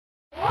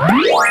A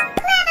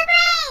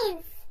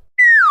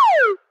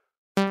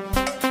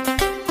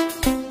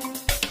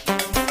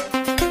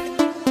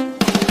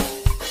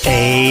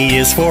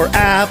is for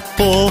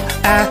apple,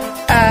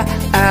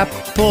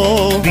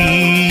 apple.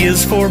 B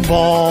is for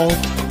ball,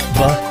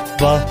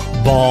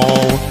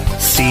 ball.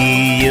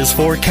 C is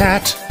for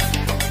cat,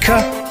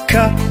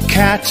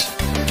 cat.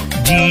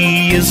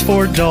 D is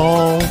for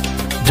doll,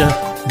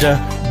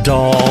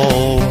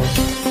 doll.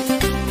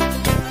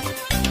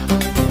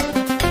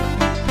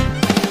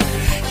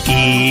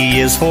 E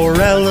is for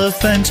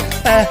elephant,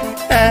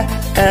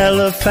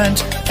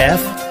 elephant.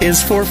 F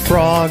is for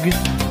frog,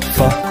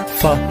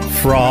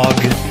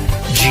 frog.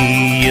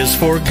 G is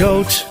for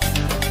goat,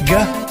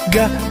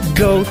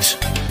 goat.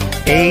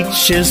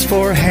 H is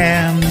for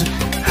hand,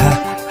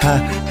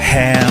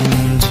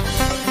 hand.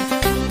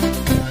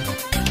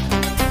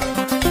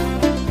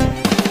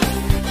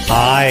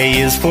 I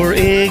is for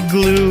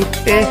igloo,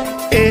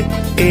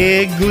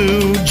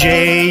 igloo.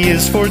 J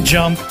is for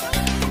jump,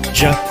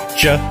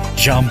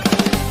 jump.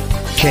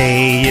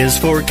 K is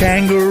for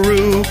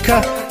kangaroo,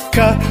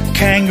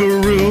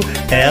 kangaroo.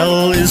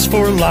 L is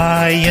for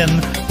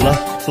lion,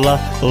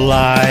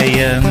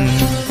 lion.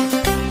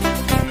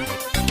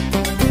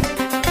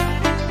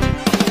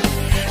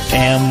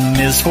 M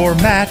is for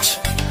mat,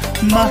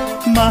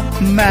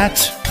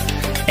 mat.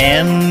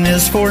 N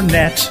is for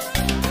net,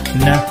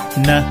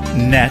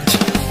 net.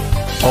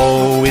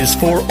 O is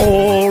for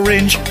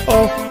orange,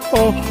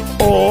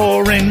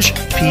 orange.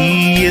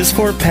 P is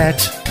for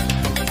pet,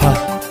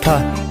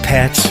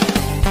 pet.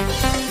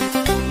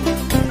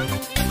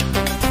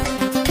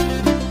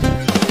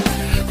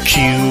 Q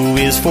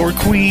is for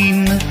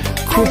queen,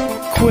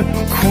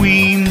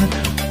 queen.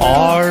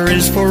 R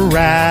is for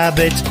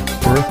rabbit,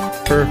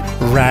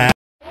 rat.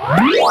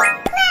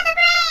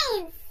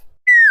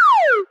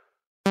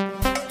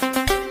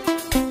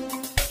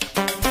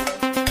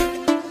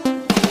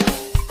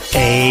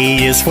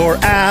 A is for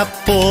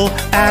apple,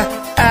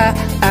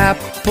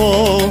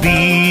 apple.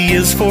 B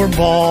is for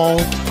ball,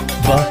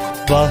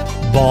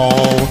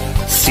 ball.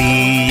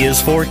 C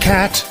is for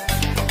cat,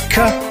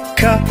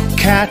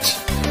 cat.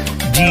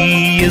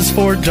 D is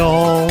for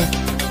doll,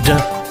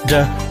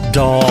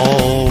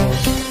 doll.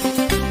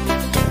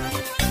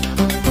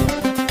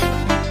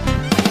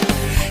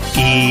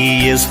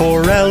 E is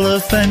for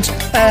elephant,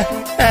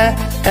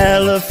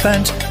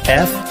 elephant.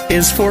 F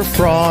is for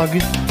frog,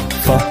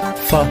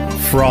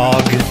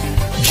 frog.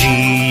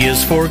 G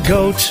is for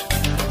goat,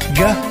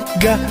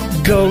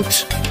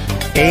 goat.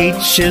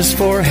 H is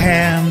for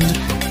hand,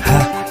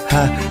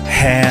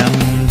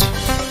 hand.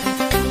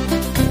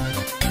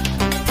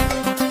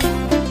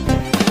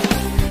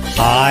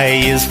 I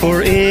is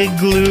for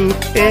igloo,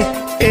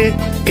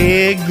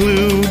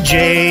 igloo.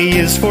 J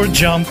is for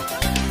jump,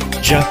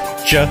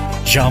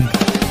 jump.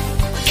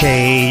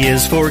 K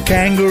is for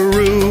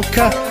kangaroo,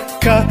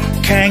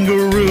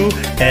 kangaroo.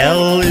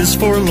 L is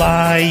for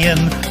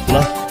lion,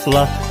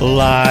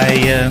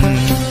 lion.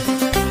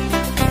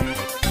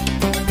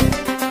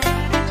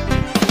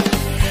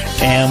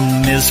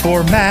 M is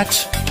for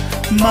mat,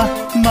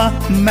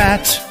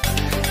 mat.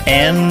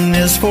 N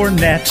is for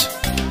net,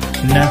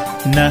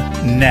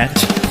 net.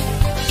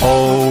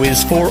 O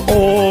is for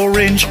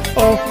orange,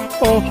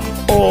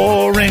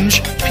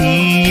 orange.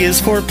 P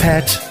is for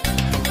pet,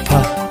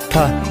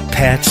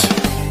 pet.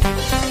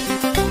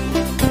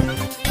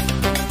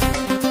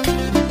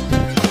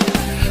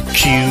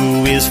 Q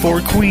is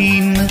for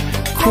queen,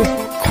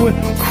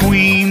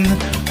 queen.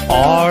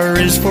 R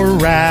is for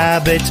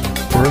rabbit,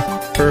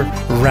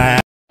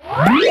 rat.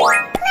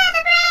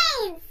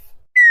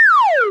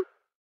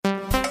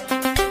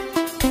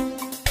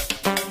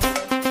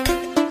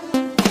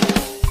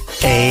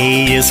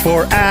 A is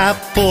for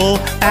apple,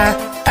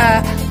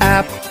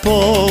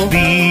 apple. B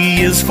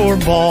is for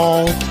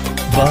ball,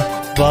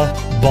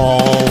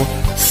 ball.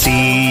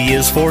 C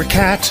is for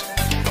cat,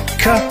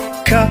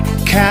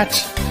 cat.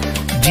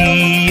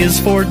 D is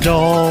for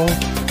doll,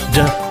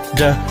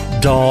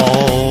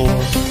 doll.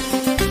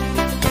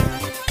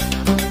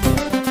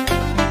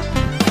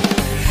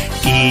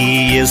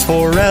 E is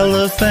for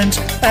elephant,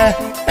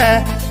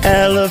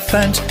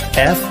 elephant.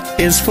 F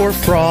is for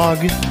frog,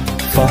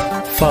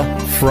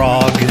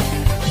 frog.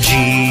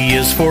 G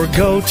is for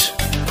goat,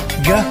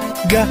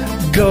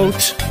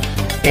 goat.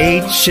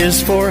 H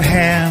is for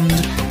hand,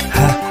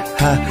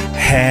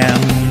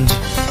 hand.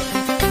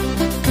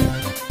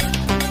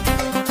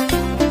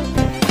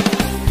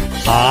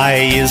 I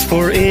is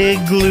for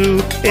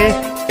igloo,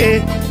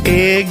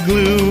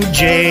 igloo.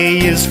 J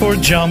is for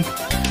jump,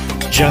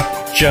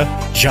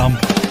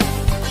 jump.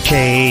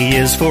 K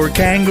is for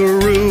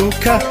kangaroo,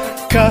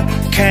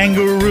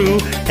 kangaroo.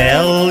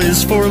 L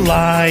is for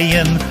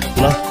lion,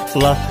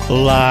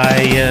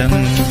 lion.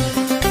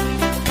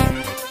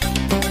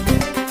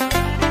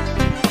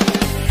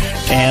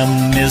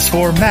 M is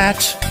for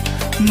mat,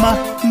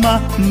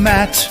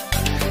 mat.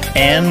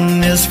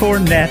 N is for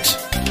net,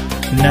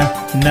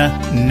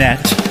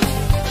 net.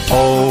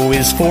 O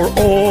is for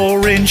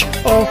orange,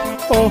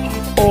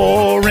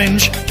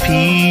 orange.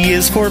 P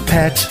is for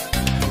pet,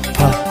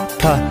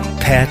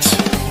 pet.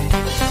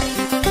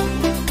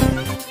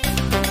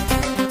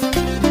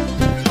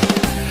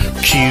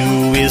 Q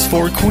is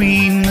for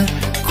queen,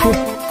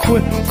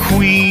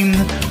 queen.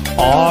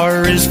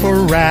 R is for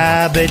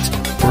rabbit,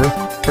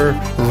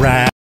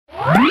 rat.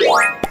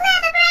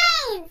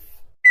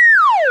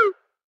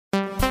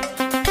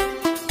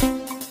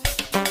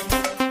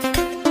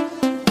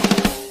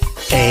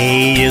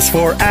 A is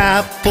for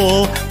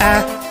apple,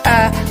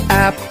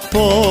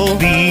 apple.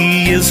 B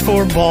is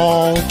for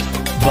ball,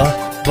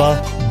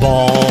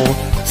 ball.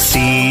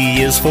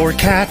 C is for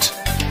cat,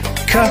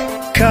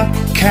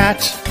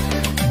 cat.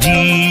 D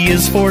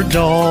is for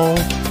doll,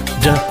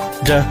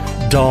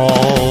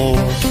 doll.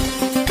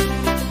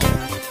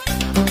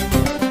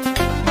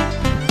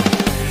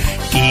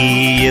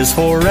 E is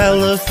for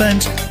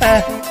elephant,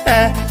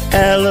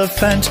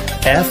 elephant.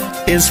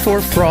 F is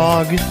for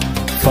frog,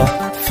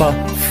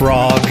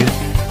 frog.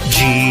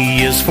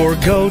 G is for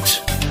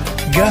goat,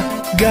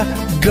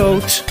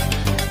 goat.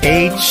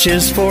 H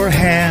is for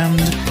hand,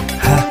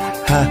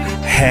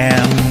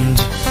 hand.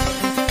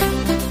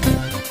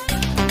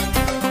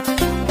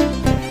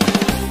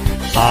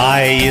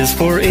 I is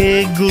for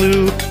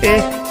igloo,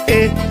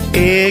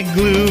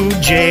 igloo.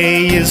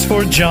 J is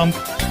for jump,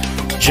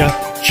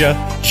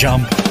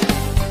 jump.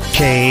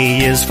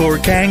 K is for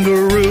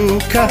kangaroo,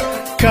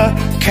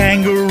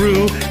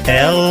 kangaroo.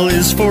 L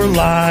is for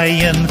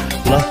lion,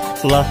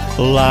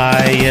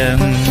 lion.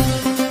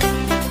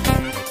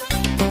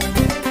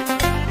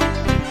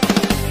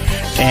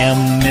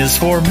 M is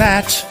for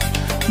mat,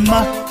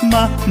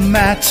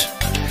 mat.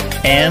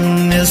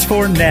 N is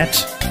for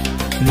net,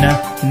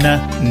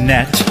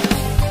 net.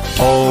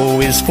 O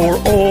is for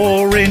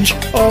orange,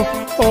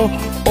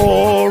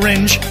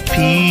 orange.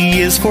 P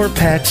is for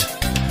pet,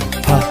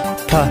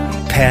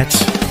 pet.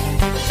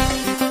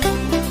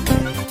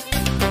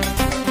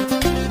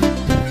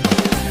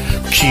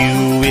 Q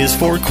is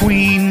for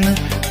queen,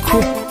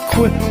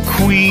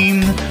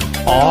 queen.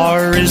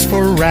 R is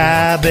for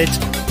rabbit,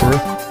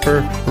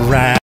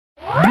 rat.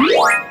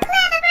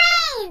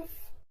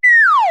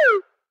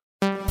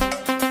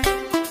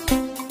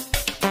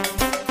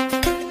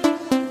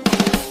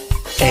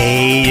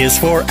 A is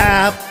for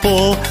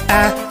apple,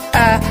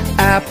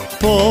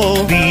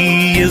 apple. B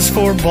is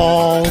for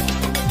ball,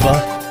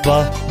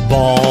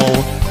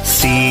 ball.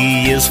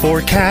 C is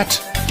for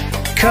cat,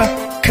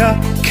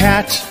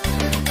 cat.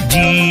 D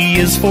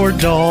is for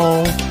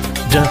doll,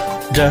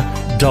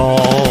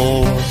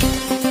 doll.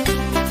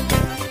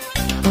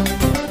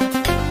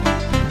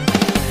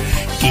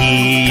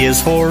 E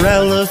is for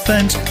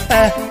elephant,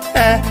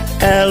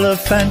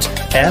 elephant.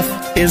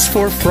 F is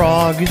for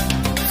frog,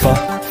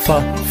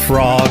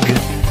 frog.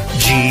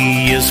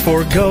 G is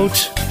for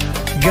goat,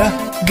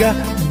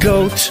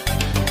 goat.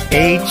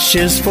 H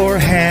is for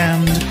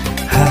hand,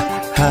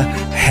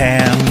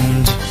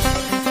 hand.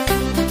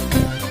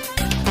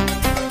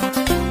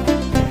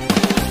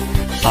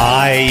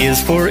 I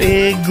is for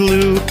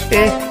igloo,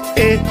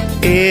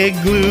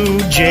 igloo.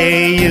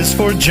 J is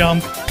for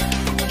jump,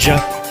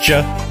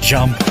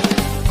 jump.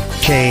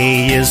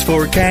 K is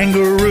for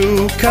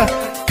kangaroo,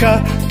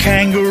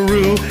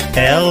 kangaroo.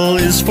 L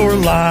is for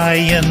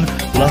lion,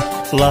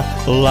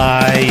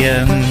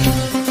 lion.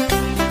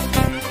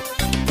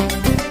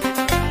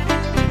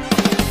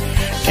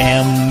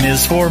 M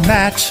is for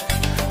mat,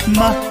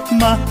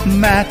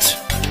 mat.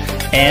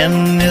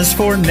 N is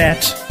for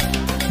net,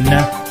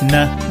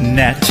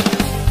 net.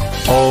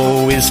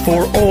 O is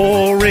for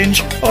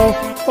orange,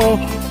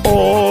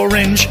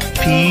 orange.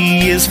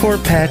 P is for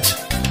pet,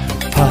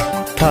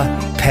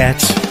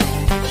 pet.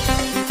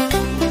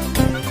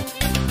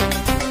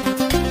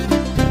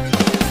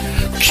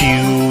 Q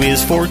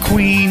is for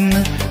queen,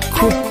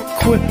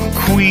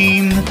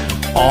 queen.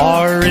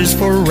 R is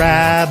for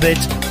rabbit,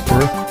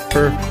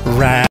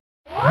 rat.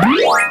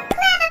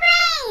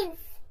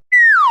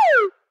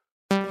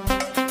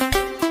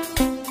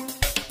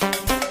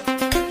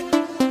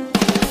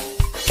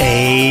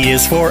 A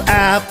is for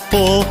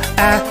apple,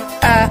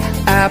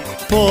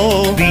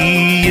 apple. B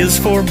is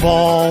for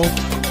ball,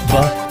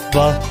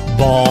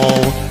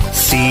 ball.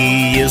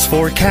 C is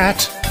for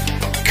cat,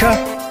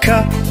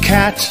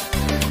 cat.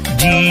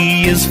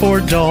 D is for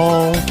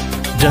doll,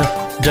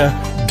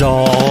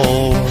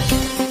 doll.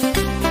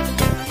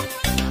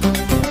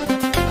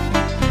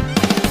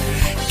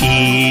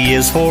 E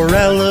is for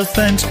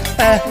elephant,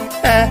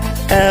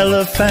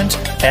 elephant.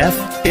 F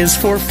is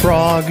for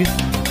frog,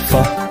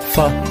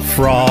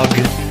 frog.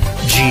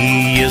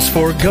 G is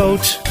for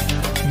goat,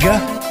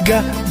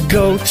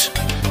 goat.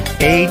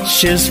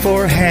 H is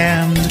for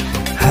hand,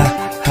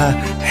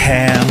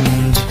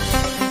 hand.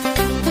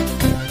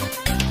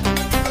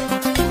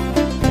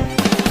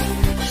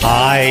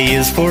 I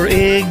is for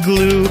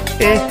igloo,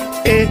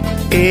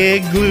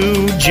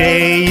 igloo.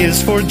 J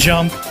is for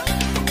jump,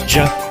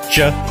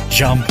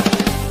 jump.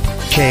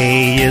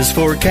 K is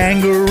for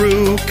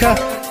kangaroo,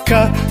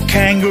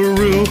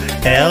 kangaroo.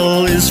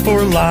 L is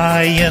for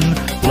lion,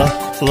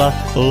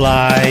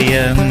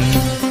 lion.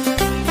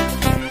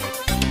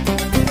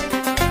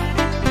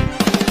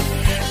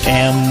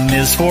 M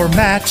is for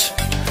mat,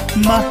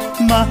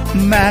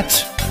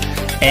 mat.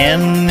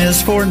 N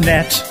is for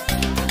net.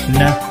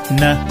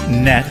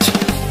 Net.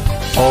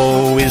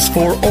 O is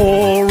for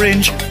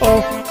orange.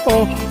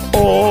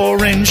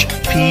 Orange.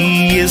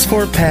 P is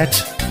for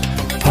pet.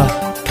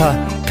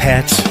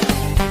 Pet.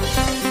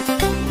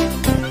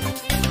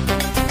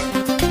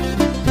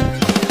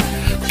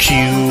 Q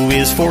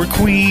is for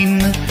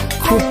queen.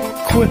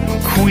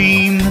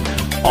 Queen.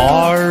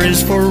 R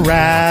is for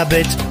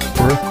rabbit.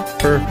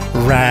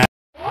 Rat.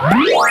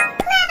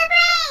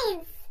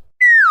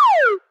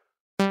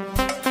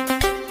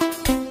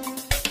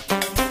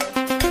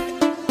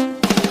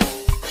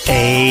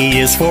 A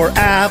is for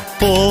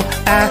apple.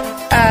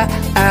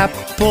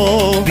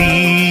 Apple.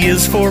 B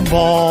is for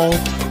ball.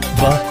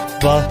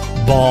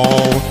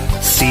 Ball.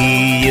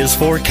 C is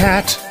for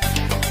cat.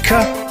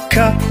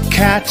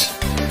 Cat.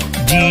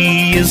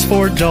 D is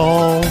for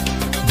doll.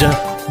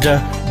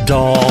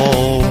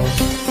 Doll.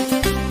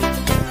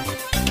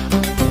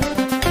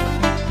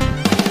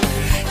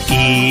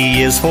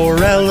 E is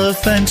for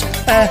elephant.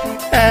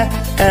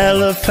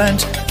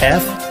 Elephant.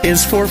 F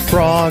is for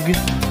frog.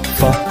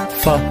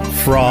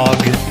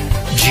 Frog.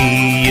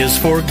 G is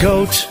for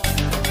goat.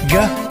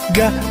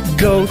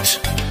 Goat.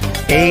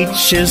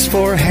 H is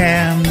for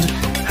hand.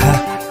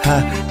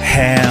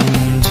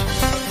 Hand.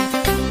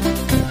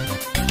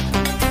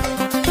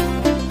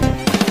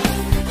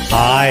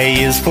 I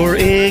is for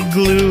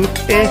igloo.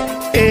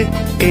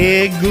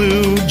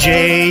 Igloo.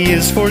 J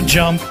is for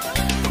jump.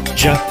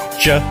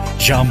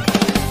 Jump.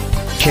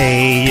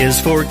 K is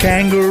for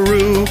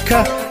kangaroo.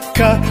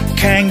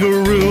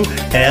 Kangaroo.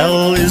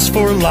 L is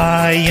for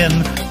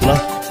lion.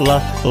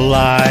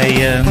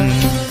 Lion.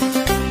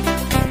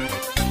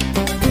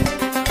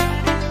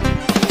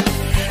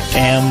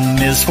 M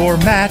is for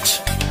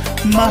mat.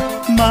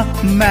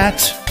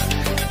 Mat.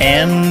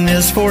 N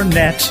is for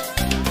net.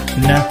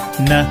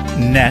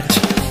 Net.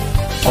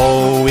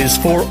 O is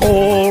for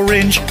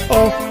orange.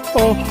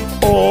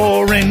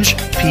 Orange.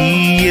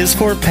 P is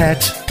for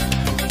pet.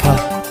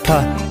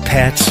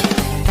 Pet.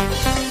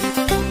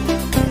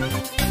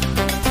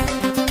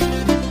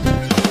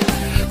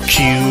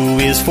 Q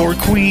is for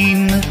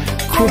queen.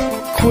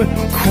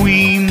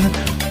 Queen.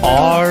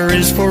 R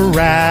is for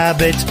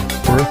rabbit.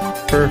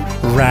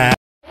 Rat.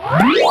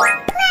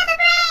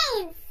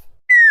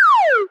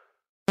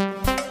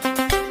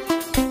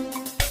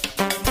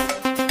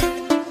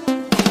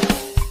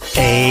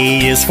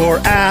 A is for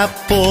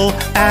apple.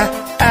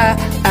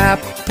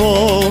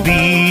 Apple. B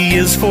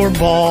is for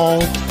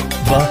ball.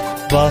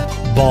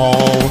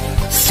 Ball.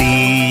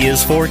 C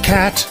is for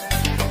cat.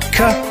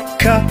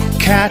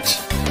 Cat.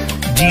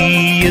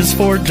 D is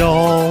for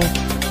doll.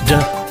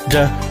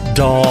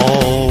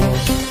 Doll.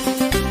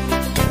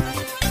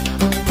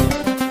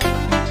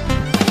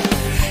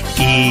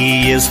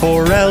 E is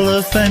for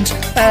elephant.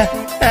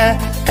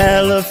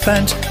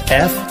 Elephant.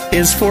 F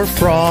is for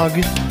frog.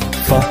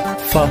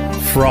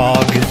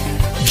 Frog.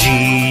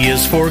 G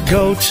is for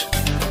goat.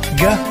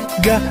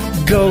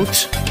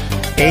 Goat.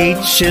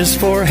 H is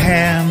for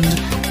hand.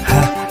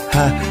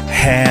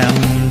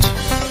 Hand.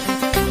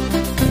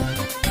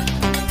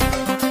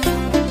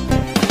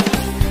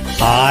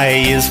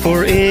 I is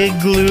for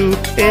igloo.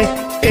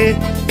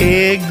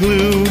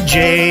 Igloo.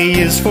 J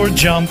is for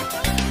jump.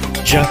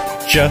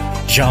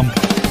 Jump.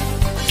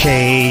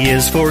 K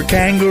is for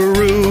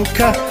kangaroo.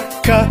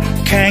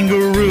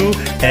 Kangaroo.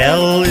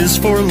 L is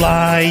for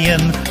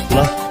lion.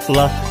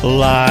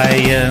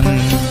 Lion.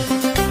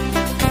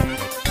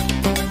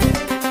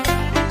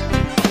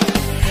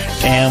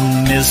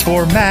 M is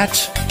for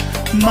mat.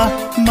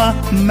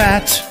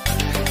 Mat.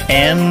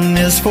 N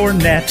is for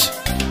net.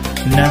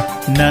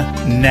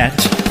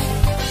 Net.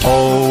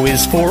 O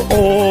is for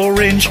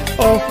orange.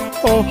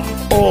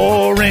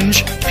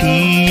 Orange.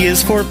 P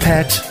is for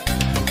pet.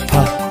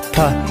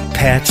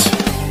 Pet.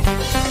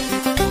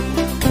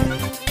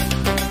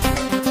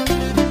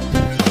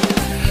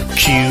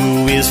 Q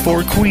is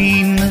for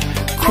queen.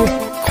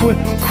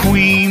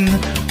 Queen.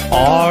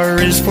 R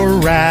is for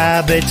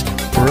rabbit.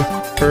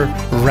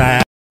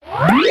 Rat.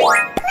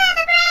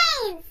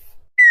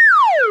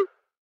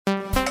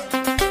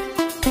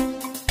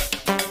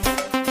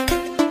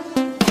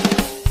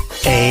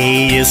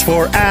 A is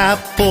for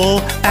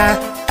apple.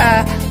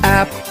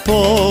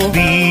 Apple. B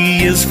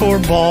is for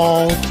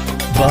ball.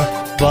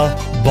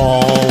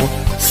 Ball.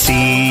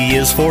 C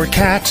is for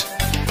cat.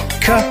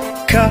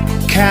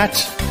 Cat.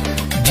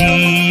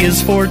 D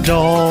is for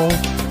doll.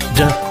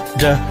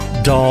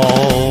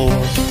 Doll.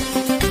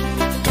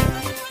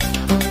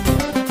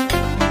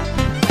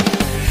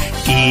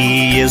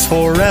 E is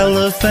for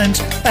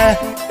elephant.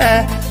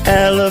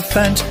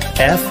 Elephant.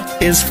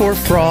 F is for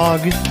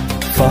frog.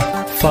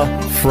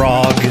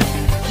 Frog.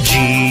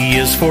 G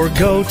is for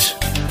goat.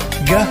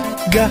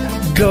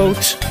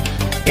 Goat.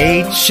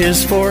 H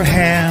is for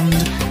hand.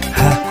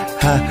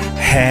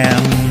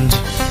 Hand.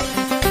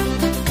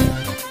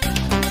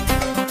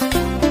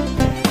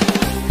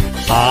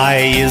 I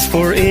is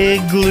for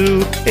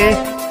igloo.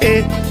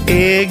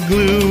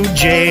 Igloo.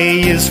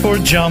 J is for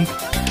jump.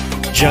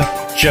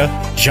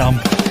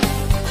 Jump.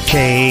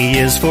 K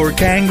is for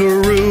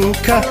kangaroo,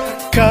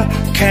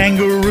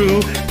 kangaroo.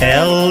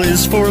 L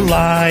is for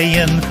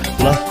lion,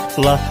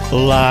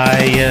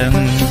 lion.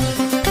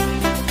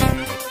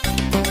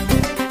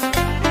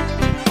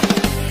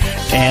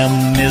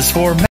 M is for